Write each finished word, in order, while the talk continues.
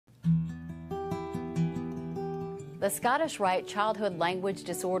The Scottish Rite Childhood Language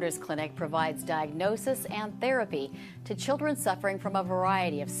Disorders Clinic provides diagnosis and therapy to children suffering from a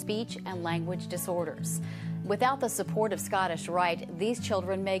variety of speech and language disorders. Without the support of Scottish Rite, these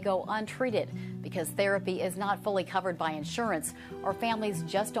children may go untreated because therapy is not fully covered by insurance or families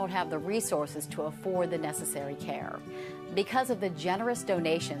just don't have the resources to afford the necessary care. Because of the generous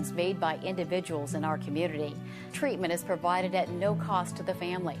donations made by individuals in our community, treatment is provided at no cost to the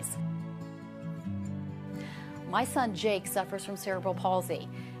families. My son Jake suffers from cerebral palsy,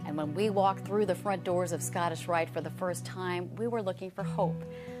 and when we walked through the front doors of Scottish Rite for the first time, we were looking for hope.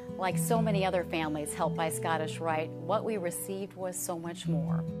 Like so many other families helped by Scottish Rite, what we received was so much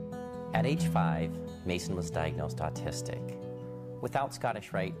more. At age 5, Mason was diagnosed autistic. Without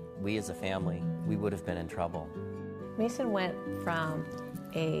Scottish Rite, we as a family, we would have been in trouble. Mason went from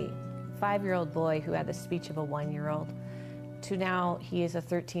a 5-year-old boy who had the speech of a 1-year-old to now he is a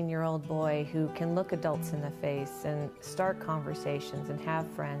 13-year-old boy who can look adults in the face and start conversations and have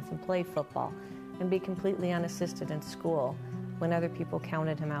friends and play football and be completely unassisted in school when other people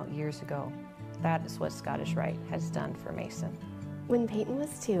counted him out years ago. That is what Scottish Rite has done for Mason. When Peyton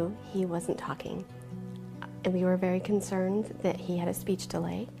was 2, he wasn't talking. And we were very concerned that he had a speech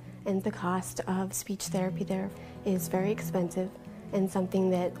delay, and the cost of speech therapy there is very expensive and something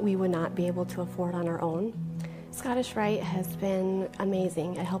that we would not be able to afford on our own. Scottish Rite has been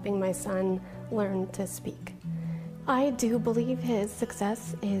amazing at helping my son learn to speak. I do believe his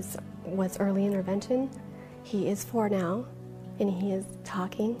success was early intervention. He is 4 now, and he is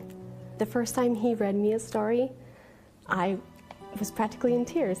talking. The first time he read me a story, I was practically in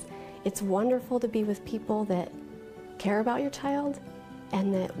tears. It's wonderful to be with people that care about your child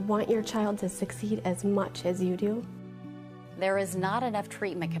and that want your child to succeed as much as you do. There is not enough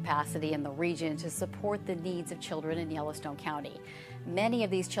treatment capacity in the region to support the needs of children in Yellowstone County. Many of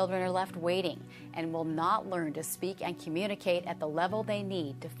these children are left waiting and will not learn to speak and communicate at the level they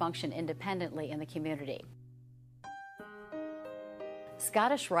need to function independently in the community.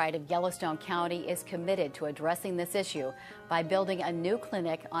 Scottish Rite of Yellowstone County is committed to addressing this issue by building a new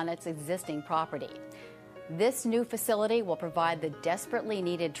clinic on its existing property. This new facility will provide the desperately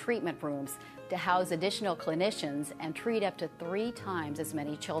needed treatment rooms to house additional clinicians and treat up to 3 times as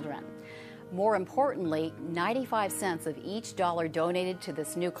many children. More importantly, 95 cents of each dollar donated to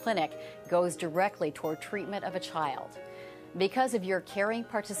this new clinic goes directly toward treatment of a child. Because of your caring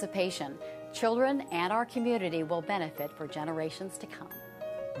participation, children and our community will benefit for generations to come.